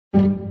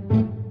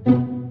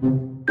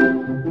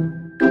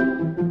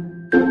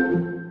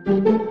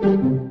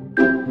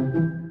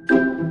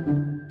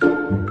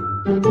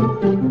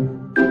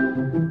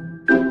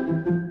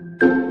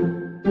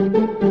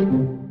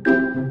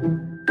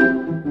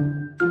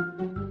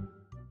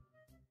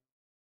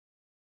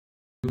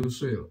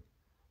睡了。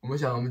我们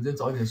想我们今天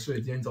早点睡，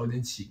今天早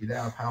点起，给大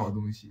家拍好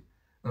东西，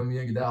然后明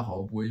天给大家好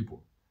好播一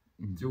播。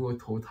结果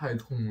头太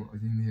痛了，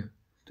今天。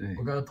对，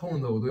我刚才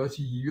痛的我都要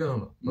去医院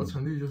了。然后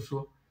陈律就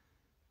说，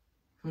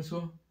他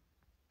说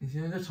你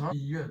现在在床上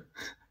医院。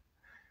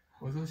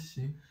我说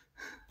行。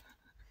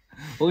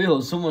我有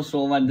这么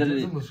说吗？你在这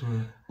里这么说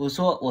的。我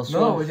说，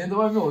然后我今天在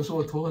外面，我说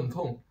我头很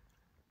痛，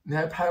你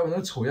还拍我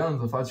那丑样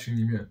子发群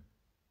里面。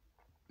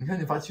你看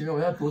你发群里面，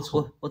我现在多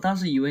丑。我当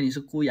时以为你是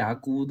箍牙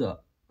箍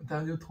的，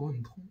当时就头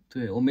很痛。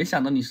对，我没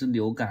想到你是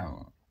流感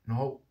了。然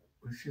后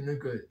我去那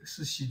个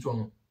试西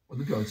装，我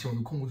的表情我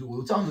都控不住，我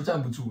都站都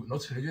站不住。然后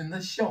陈律就在那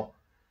笑，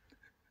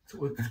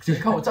我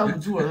看我站不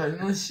住了，他就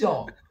在那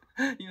笑。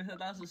因为他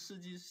当时试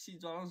西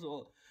装的时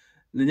候。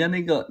人家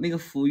那个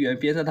服务员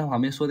边在他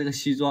旁边说那个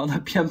西装，他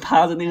边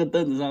趴在那个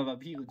凳子上把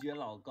屁股撅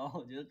老高，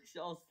我觉得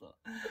笑死了。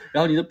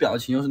然后你的表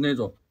情又是那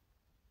种，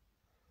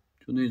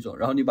就那种，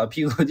然后你把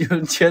屁股就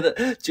撅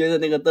在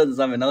那个凳子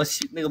上面，然后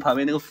那个旁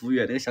边那个服务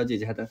员那个小姐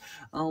姐还在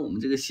我们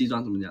这个西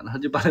装怎么讲？然后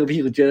就把那个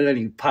屁股撅在那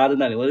里趴在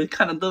那里，我就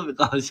看着特别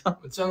搞笑。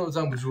我站都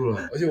站不住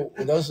了，而且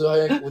我当时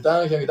当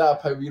然想给大家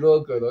拍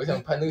vlog 的，我想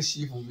拍那个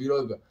西服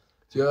vlog，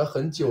 觉得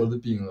很久的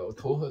饼了，我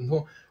头很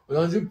痛。我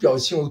当时就表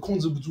情我控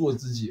制不住我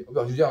自己，我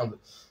表情这样子，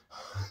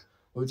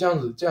我这样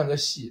在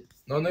戏，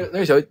然后那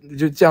个小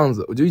就这样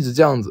子，我就一直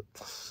这样子，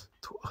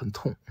头很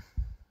痛，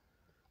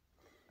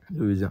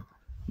就是这样。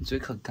你嘴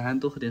可干，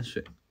多喝点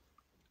水。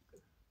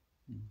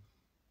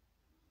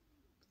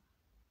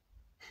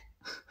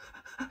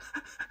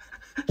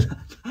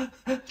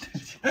对不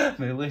起，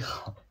没喂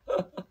好，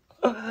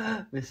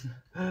没事，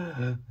没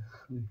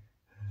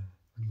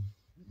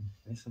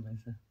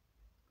事，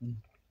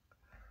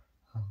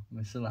好，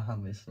没事了哈，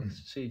没事，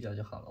睡一觉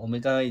就好了。我们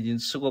刚刚已经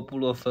吃过布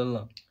洛芬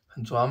了，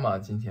很抓马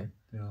今天。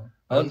对啊。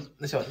然后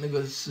那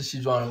个是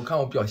西装，我看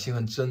我表情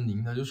很狰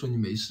狞，他就说你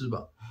没事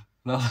吧？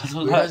然后他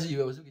说我一开始以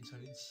为我是给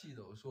陈律气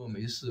的，我说我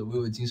没事，我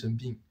有精神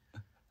病。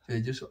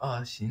对，就说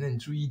行，那你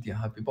注意一点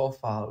哈，别爆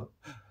发了。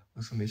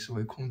我说没事，我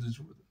会控制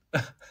住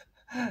的。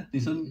你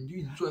说你就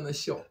一直坐在那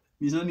笑。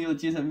你说你有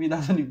精神病，他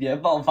说你别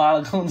爆发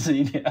了，控制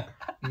一点。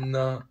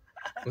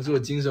我说我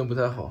精神不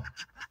太好。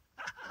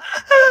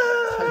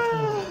太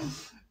痛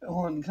了。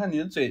哇，你看你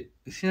的嘴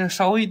现在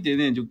稍微一点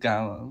点就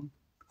干了，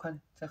快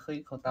点再喝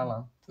一口大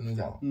郎。真的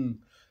假的？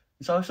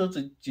你稍微说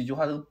几句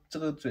话，这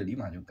个嘴立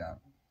马就干了。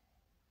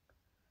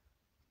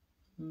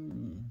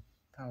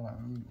大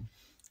郎，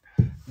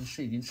你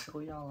是已经吃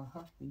过药了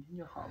哈，明天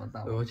就好了。大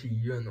郎，我要去医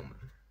院了吗？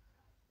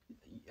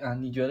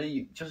你觉得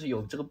就是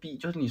有这个病，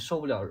就是你受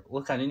不了？我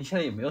感觉你现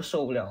在也没有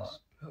受不了啊。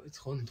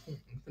头很痛，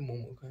再摸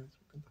摸看。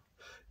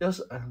要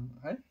是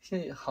现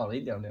在好了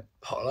一点点。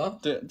好了。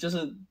对，就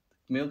是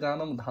没有刚刚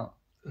那么烫。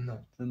真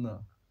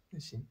的。那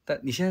行。但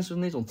你现在是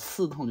那种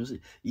刺痛，就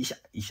是一下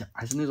一下，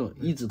还是那种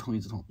一直痛？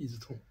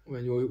我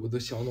感觉我的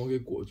小脑给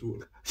裹住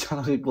了。小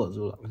脑给裹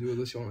住了。我觉得我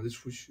的小脑在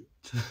出血。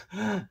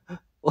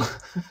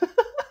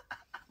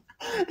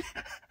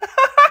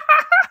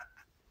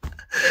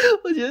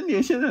我觉得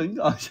你现在很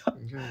搞笑。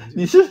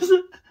你是不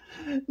是？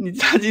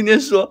他今天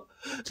说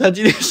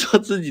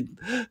自己，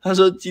他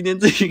说今天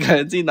自己感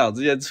觉自己脑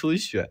子在出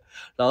血，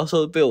然后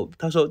说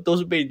他说都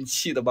是被你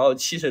气的，把我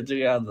气成这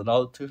个样子。然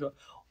后他说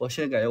我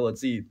现在感觉我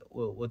自己，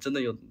我真的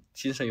有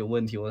精神有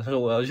问题。他说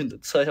我要去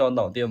测一下我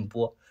脑电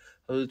波。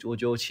他说我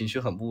觉得我情绪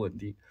很不稳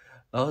定。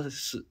然后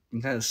你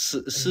看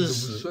事实，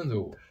顺着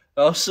我。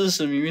然后事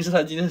实明明是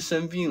他今天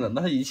生病了，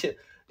那一切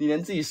你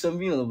连自己生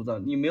病了都不知道，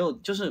你没有，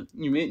就是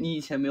你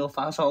以前没有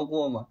发烧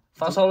过吗？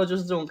发烧了就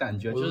是这种感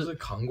觉，就是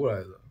扛过来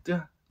的。对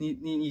啊，你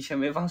以前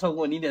没发烧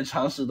过，你一点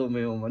常识都没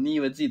有吗？你以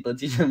为自己得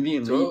精神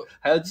病了，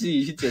还要自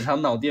己去检查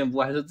脑电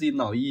波，还是自己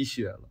脑溢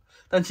血了？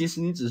但其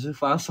实你只是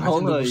发烧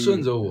了而已。不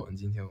顺着我，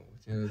今天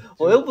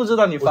我又不知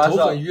道你发烧。我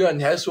头很晕，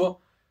你还说。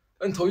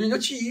你头晕就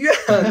去医院，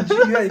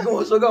你跟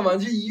我说干嘛？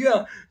去医院，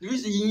你一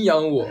直阴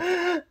阳我。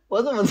我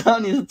怎么知道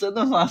你是真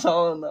的发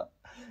烧了呢？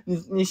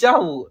你下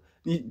午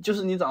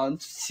你早上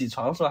起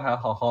床的时候还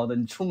好好的，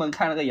你出门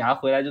看了个牙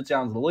回来就这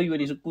样子，我以为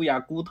你是箍牙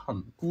箍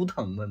疼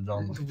的，你知道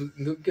吗？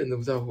你都根本都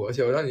不在乎，而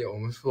且我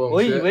们说，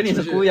我以为你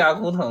是箍牙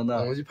箍疼的。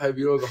我们去拍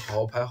vlog，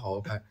 好好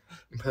拍，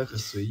你拍的很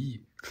随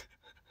意。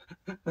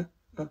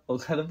我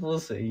开的不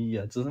随意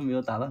啊，只是没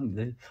有达到你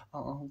的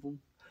不。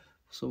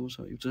说，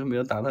只是没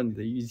有达到你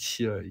的预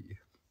期而已。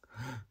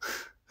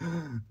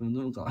怎么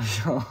这么搞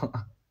笑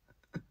啊？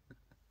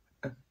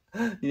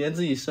你连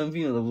自己生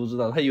病了都不知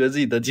道，他以为自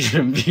己得精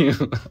神病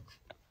了。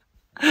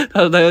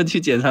他说他要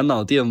去检查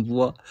脑电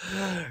波，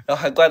然后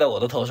还怪到我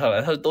的头上来。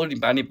他说都你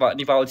把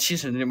我气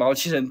成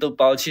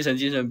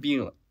精神病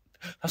了。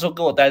他说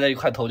跟我待在一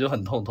块头就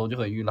很痛，头就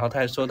很晕。然后他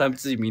还说他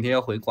自己明天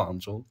要回广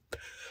州。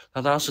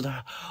然后当时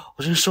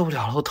我真受不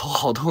了了，我头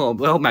好痛哦！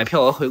我要买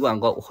票，我要回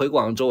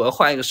广州，我要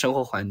换一个生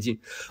活环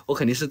境。我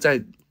肯定是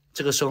在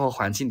这个生活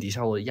环境底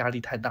下，我的压力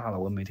太大了，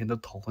我每天都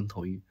头昏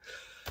头晕。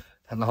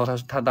然后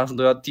他当时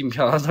都要订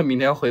票，他明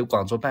天要回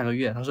广州半个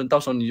月。他说到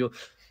时候你就，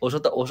我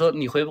说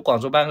你回广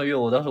州半个月，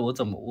我到时候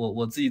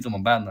我自己怎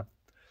么办呢？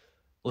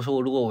我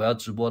说如果我要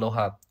直播的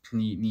话，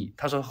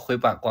他说回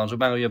广州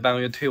半个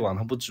月退网，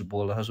他不直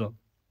播了。他说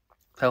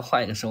他要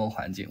换一个生活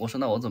环境。我说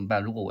那我怎么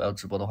办？如果我要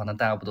直播的话，那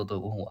大家不都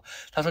问我？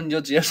他说你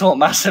就直接说我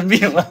妈生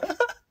病了。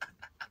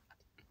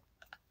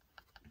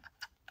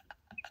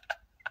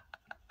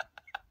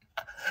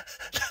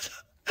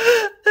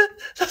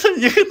他说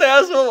你就跟大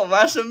家说我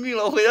妈生病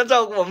了，我回家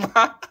照顾我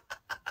妈。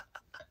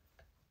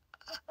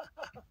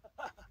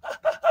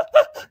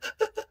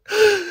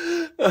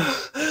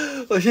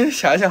我现在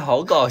想想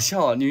好搞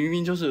笑啊！你明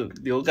明就是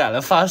流感了，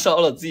发烧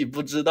了，自己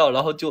不知道，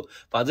然后就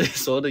把这些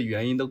所有的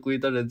原因都归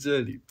到了这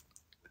里。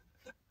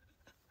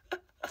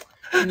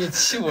你也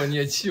气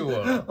我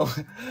了，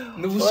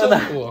你都不说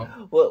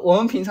我。我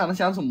们平常的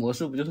相处模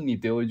式不就是你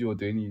怼我一句，我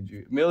怼你一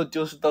句，没有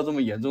就是到这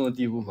么严重的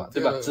地步吧，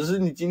对吧？只是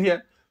你今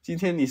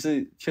天你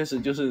是确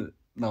实就是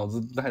脑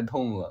子太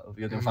痛了，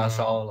有点发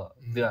烧了，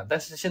对吧？但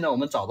是现在我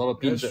们找到了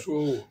病症，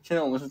现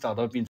在我们是找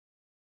到了病症。